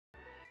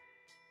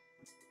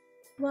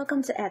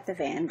Welcome to At the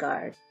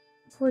Vanguard.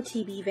 We're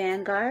TB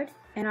Vanguard,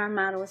 and our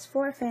motto is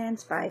for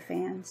fans by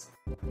fans.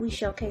 We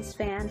showcase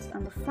fans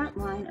on the front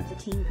line of the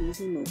Team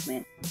Breezy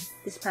movement.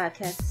 This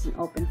podcast is an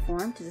open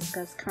forum to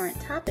discuss current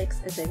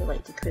topics as they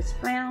relate to Chris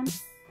Brown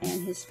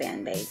and his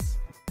fan base.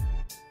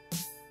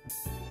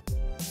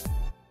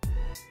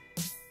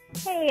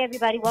 Hey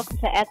everybody, welcome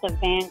to At the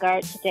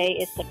Vanguard. Today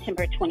is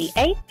September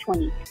 28th,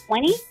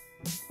 2020.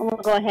 And we'll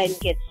go ahead and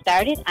get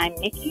started. I'm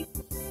Nikki.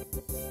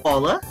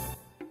 Paula.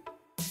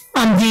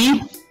 I'm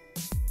Dee.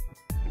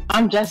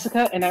 I'm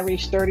Jessica, and I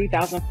reached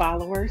 30,000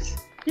 followers.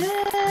 Yay!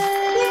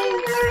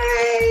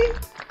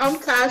 I'm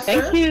Tasha.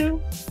 Thank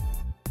you.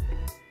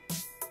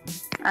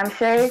 I'm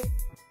Shay.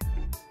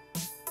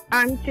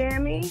 I'm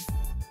Tammy.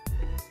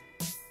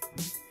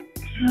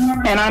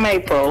 And I'm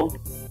April.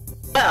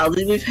 Well,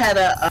 we've had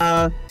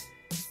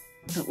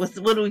what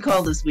do we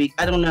call this week?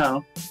 I don't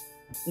know.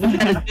 We've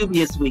had a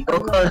dubious week. We'll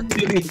call it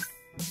dubious.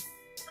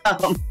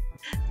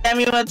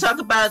 Tammy, you want to talk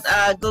about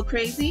Go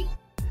Crazy?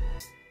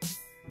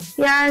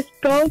 Yes,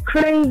 Go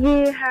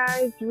Crazy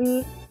has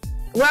reached,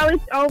 well,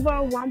 it's over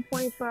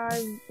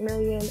 1.5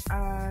 million,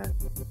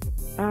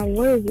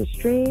 what is it,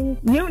 streams?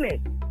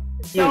 Units.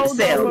 Sales,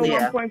 over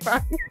yeah.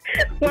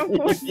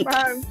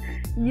 1.5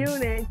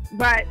 units,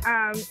 but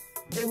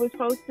it was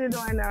posted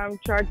on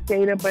Charts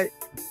Data, but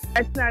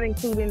that's not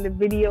including the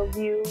video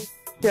views,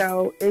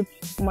 so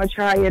it's much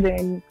higher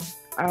than,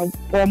 or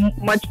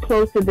much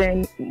closer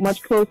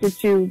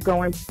to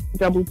going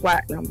double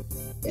platinum.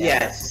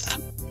 Yes.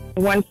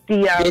 Once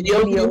the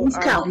video views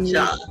count,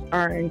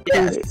 are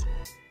included.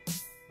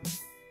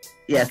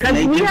 Yes, and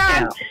they do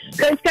count.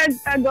 Because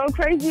Go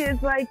Crazy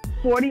is like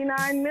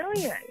 49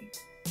 million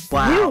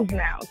Wow. views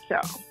now,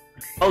 so.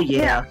 Oh,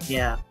 yeah.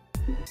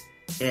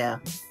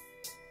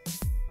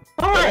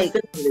 All right.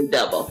 Definitely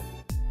double.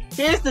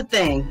 Here's the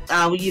thing.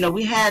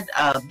 We had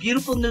a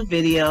beautiful new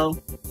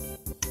video.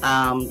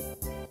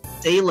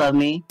 Say You Love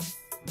Me.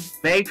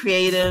 Very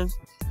creative.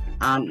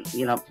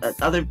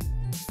 Other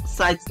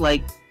sites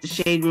like the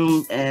Shade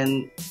Room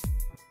and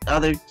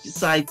other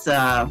sites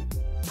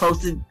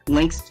posted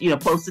links,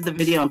 posted the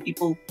video, and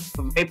people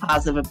were very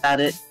positive about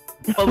it.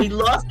 But we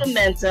lost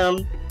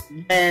momentum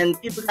when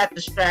people got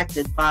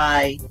distracted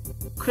by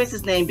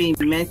Chris's name being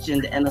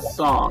mentioned in a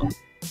song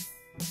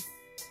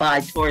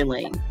by Tory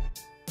Lanez.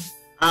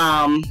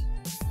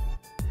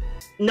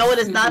 No, it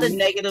is not a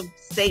negative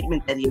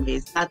statement that he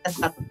made. That's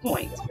not the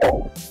point.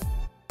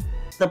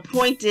 The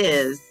point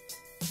is,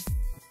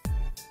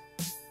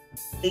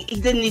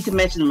 he didn't need to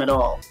mention them at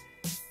all.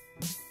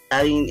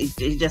 I mean,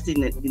 he just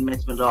didn't need to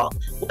mention them at all.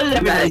 What did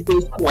everybody Not at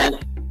this point.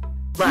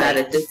 Right. Not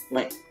at this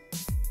point.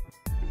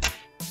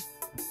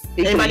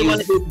 Anybody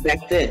want to do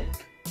back then?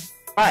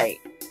 Right.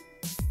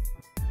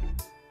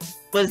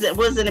 Was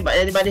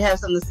anybody have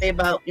something to say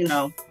about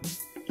him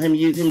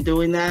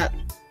doing that?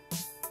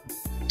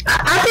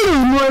 I think it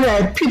was more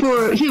that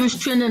he was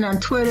trending on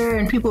Twitter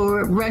and people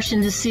were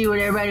rushing to see what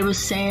everybody was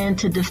saying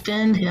to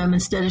defend him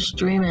instead of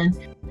streaming.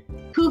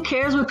 Who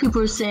cares what people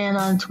are saying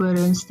on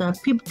Twitter and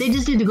stuff? They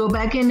just need to go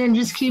back in and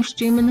just keep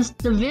streaming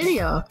the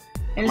video.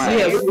 And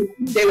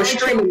it's they were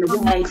streaming the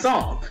wrong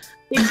song.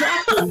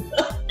 Exactly.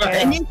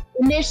 And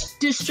they're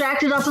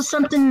distracted off of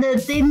something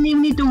that they didn't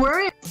even need to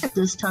worry about at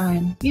this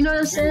time. You know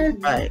what I'm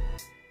saying? Right.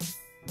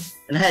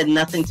 And it had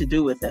nothing to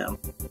do with them.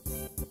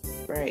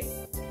 Right.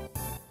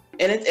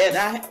 And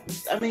I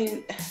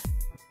mean,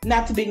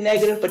 not to be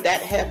negative, but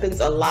that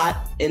happens a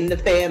lot in the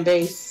fan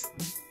base.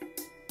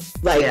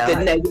 Like, the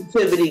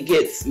negativity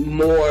gets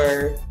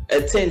more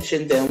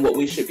attention than what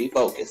we should be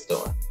focused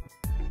on.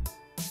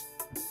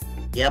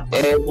 Yep.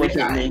 Every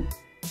time.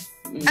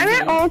 And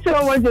it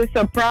also was a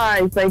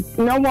surprise. Like,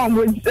 no one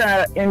was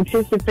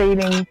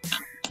anticipating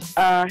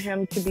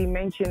him to be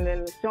mentioned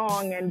in the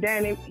song, and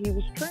then he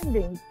was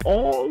trending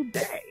all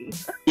day.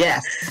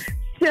 Yes.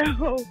 So,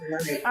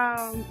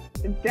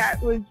 that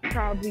was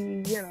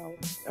probably,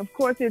 of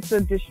course it's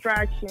a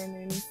distraction,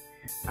 and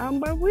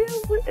but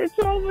it's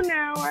over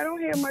now. I don't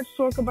hear much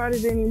talk about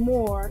it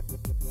anymore.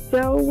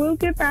 So we'll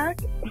get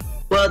back.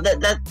 Well,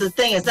 that's the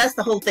thing is, that's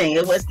the whole thing.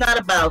 It's not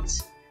about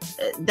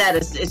that.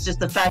 It's just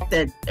the fact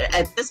that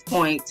at this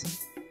point,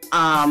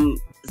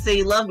 Say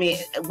You Love Me,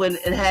 when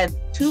it had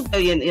 2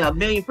 billion, a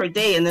million per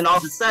day, and then all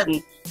of a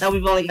sudden, now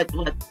we've only got,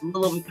 a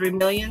little over 3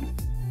 million?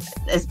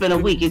 It's been a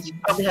week. You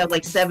probably have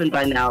like 7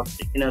 by now,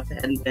 if it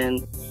hadn't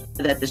been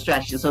that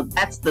distraction. So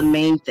that's the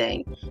main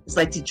thing. It's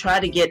like to try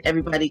to get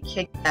everybody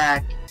kicked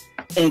back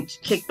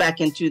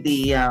into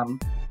the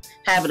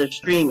habit of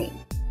streaming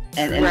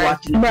and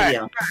watching the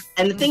video.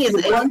 And the thing is,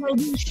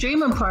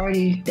 streaming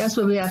party. That's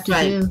what we have to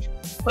do.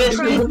 But if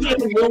you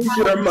lose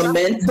your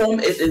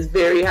momentum, it is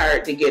very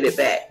hard to get it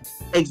back.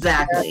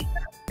 Exactly.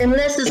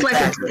 Unless it's like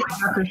a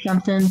TikTok or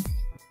something,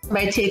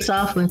 somebody takes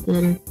off with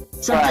it, or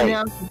something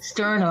else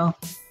external.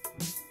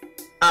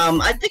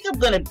 I think I'm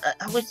gonna.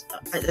 I wish.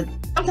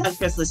 Sometimes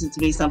Chris listens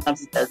to me.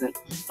 Sometimes he doesn't.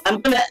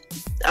 I'm gonna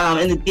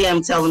in the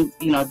DM tell him,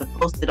 to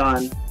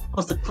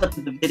post a clip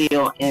of the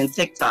video in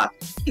TikTok.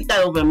 He's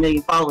got over 1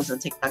 million followers on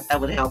TikTok. That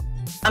would help.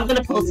 I'm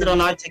gonna post it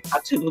on our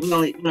TikTok too. But we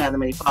don't have that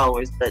many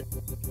followers. But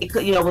it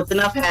could, with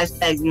enough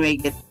hashtags, we may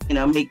get,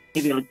 maybe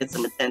it'll get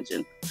some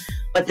attention.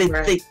 But the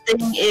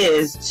thing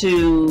is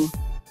to,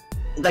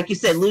 like you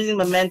said, losing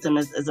momentum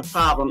is a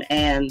problem,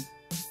 and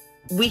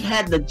we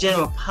had the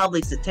general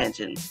public's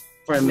attention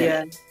for a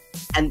minute.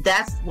 And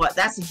that's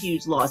a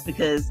huge loss,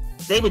 because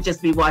they would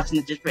just be watching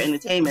it just for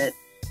entertainment.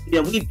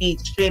 We'd be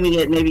streaming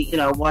it, maybe,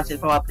 watching it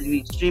for a while, we'd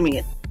be streaming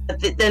it.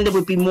 But then there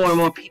would be more and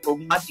more people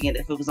watching it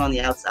if it was on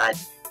the outside.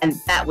 And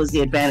that was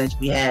the advantage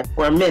we had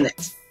for a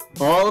minute,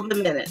 for all of the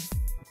minute.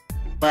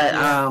 But,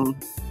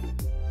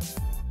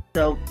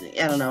 so,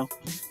 I don't know.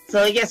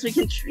 So I guess we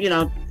can,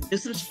 do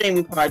some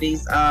streaming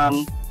parties.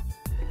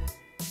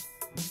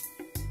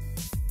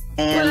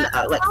 And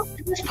I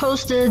just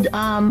posted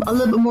a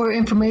little bit more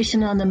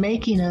information on the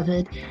making of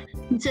it.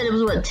 He said it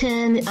was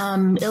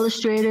 10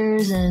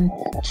 illustrators and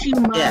 2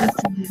 months. Yeah.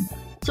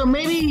 So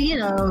maybe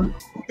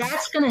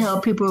that's going to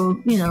help people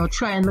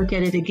try and look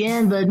at it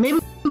again. But maybe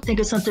we think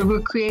of something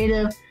real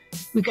creative.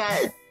 We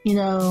got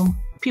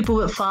people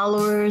with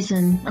followers,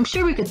 and I'm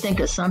sure we could think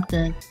of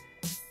something.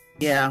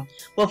 Yeah.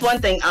 Well, for one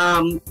thing,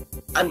 I'm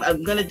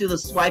going to do the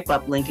swipe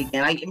up link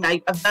again.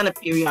 I've done it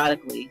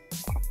periodically.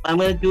 I'm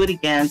going to do it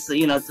again, so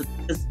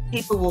because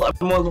people are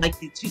more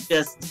likely to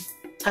just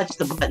touch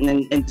the button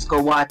and just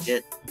go watch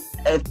it.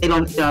 If they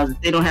don't,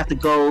 they don't have to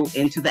go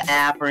into the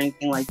app or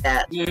anything like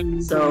that.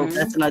 Mm-hmm. So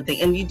that's another thing.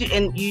 And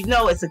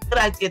it's a good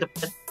idea to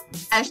put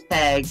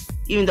hashtags,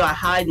 even though I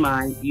hide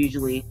mine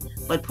usually,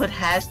 but put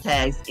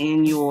hashtags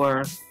in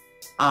your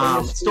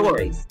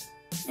stories.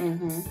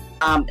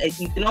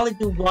 Mm-hmm. You can only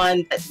do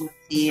one with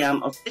the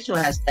official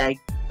hashtag,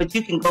 but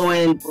you can go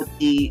in with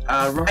the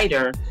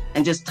writer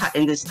and just type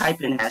in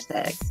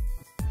hashtags.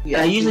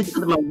 Yeah. I usually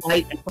put them on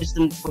white and push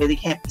them where they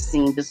can't be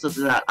seen, just so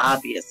they're not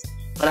obvious.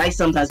 But I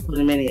sometimes put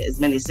them in as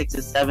many as 6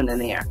 or 7 in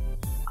there.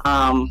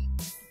 And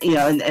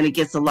it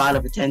gets a lot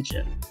of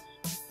attention.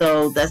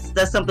 So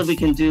that's something we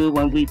can do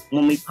when we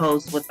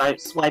post with our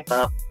swipe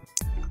up.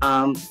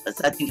 I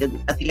think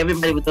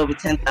everybody with over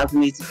 10,000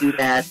 needs to do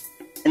that.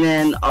 And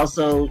then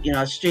also,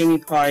 a streaming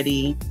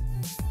party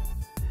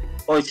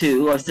or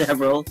 2 or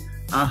several.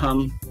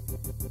 Does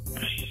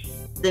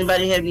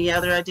anybody have any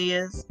other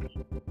ideas?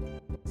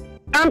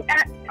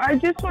 I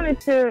just wanted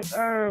to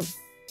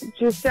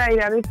just say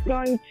that it's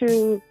going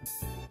to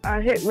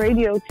hit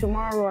radio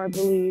tomorrow, I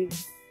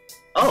believe.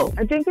 Oh.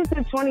 I think it's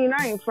the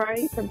 29th,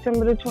 right?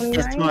 September the 29th?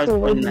 Yes, tomorrow's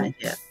 29th,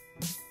 yeah.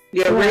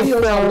 Yeah,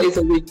 radio's always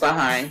a week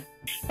behind.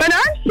 But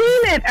I've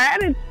seen it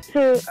added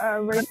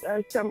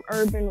to some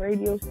urban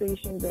radio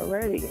stations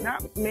already.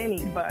 Not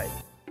many, but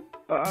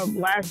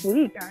last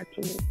week,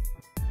 actually.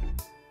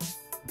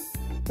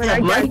 But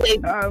I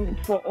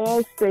guess for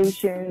all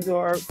stations,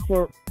 or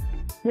for,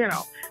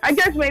 I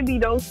guess maybe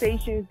those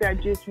stations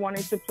that just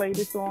wanted to play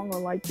the song or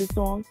like the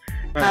song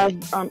have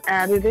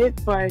added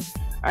it. But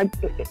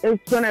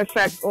it's going to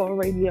affect all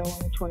radio on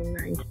the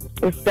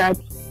 29th, if that's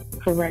the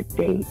correct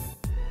date.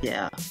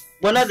 Yeah.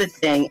 One other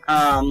thing,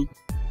 on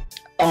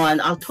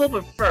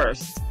October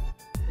 1st,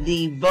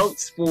 the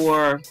votes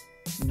for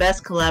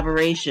Best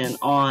Collaboration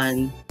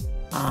on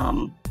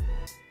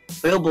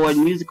Billboard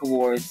Music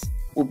Awards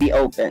will be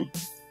open.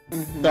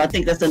 Mm-hmm. So I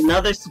think that's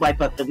another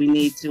swipe up that we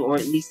need to, or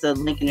at least a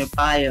link in your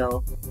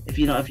bio, if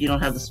you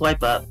don't have the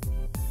swipe up,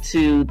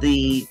 to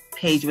the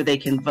page where they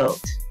can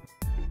vote.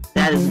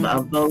 That is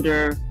a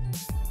voter,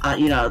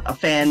 a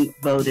fan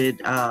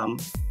voted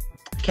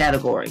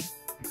category,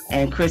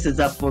 and Chris is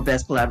up for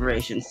Best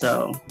Collaboration.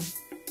 So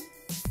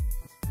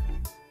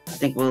I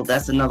think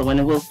that's another one,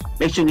 and we'll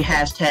make sure we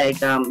hashtag.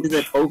 Is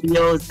it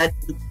OVO? Is that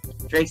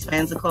what Drake's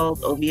fans are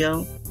called?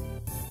 OVO?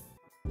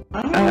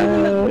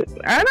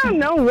 I don't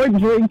know what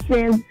Drake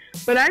fans,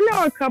 but I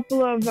know a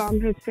couple of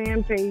his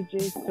fan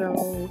pages.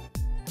 So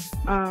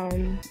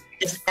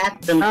just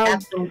at them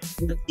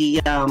with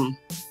the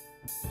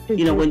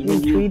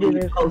when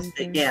you post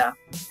it, yeah,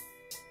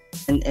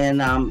 and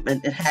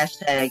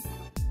hashtag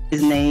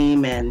his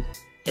name and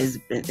his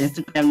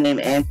Instagram name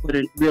and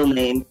Twitter real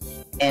name,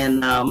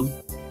 and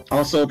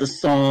also the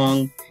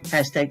song,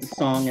 hashtag the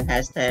song and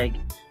hashtag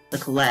the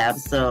collab.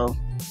 So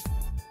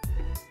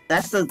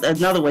that's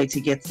another way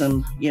to get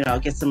some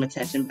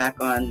attention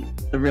back on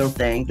the real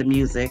thing, the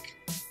music.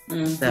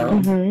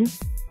 Mm-hmm.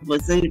 So,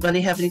 does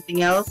anybody have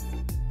anything else?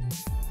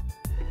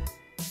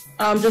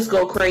 Just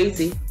Go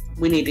Crazy.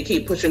 We need to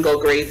keep pushing Go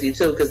Crazy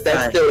too, because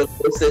that's still the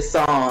closest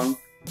song.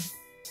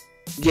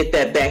 Get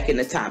that back in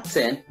the top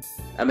 10.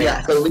 I mean,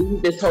 I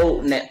believe it's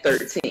holding at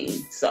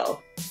 13,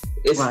 so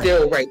it's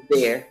still right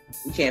there.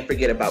 You can't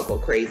forget about Go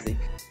Crazy.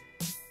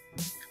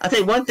 I'll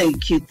tell you one thing,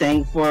 cute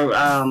thing for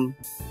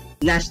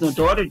National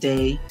Daughter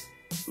Day.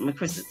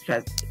 Chris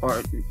tries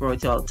or refer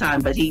to all the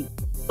time, but he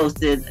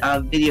posted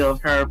a video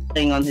of her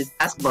playing on his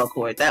basketball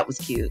court. That was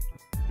cute.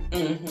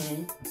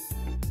 Mm-hmm.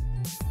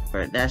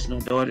 For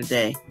National Daughter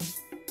Day.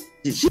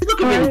 She's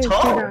looking really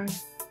tall.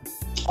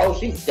 Oh,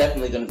 she's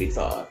definitely gonna be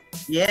tall.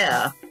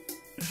 Yeah.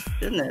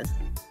 Goodness.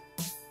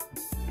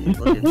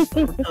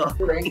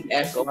 Ray and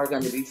Echo are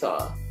gonna be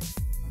tall.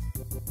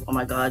 Oh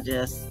my God,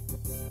 yes.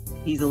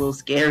 He's a little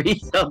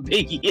scary. How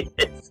big he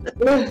is.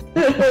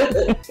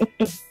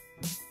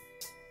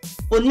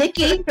 Well,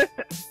 Nikki,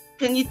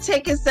 can you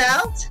take us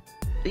out?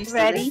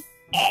 Ready?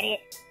 Edit.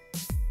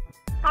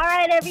 All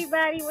right,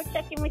 everybody. We'll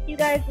check in with you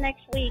guys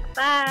next week.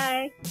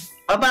 Bye.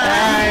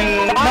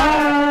 Bye-bye.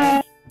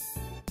 Bye.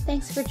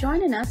 Thanks for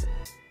joining us.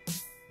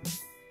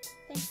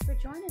 Thanks for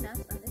joining us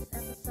on this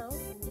episode,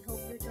 and we hope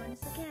you'll join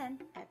us again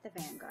at the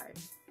Vanguard.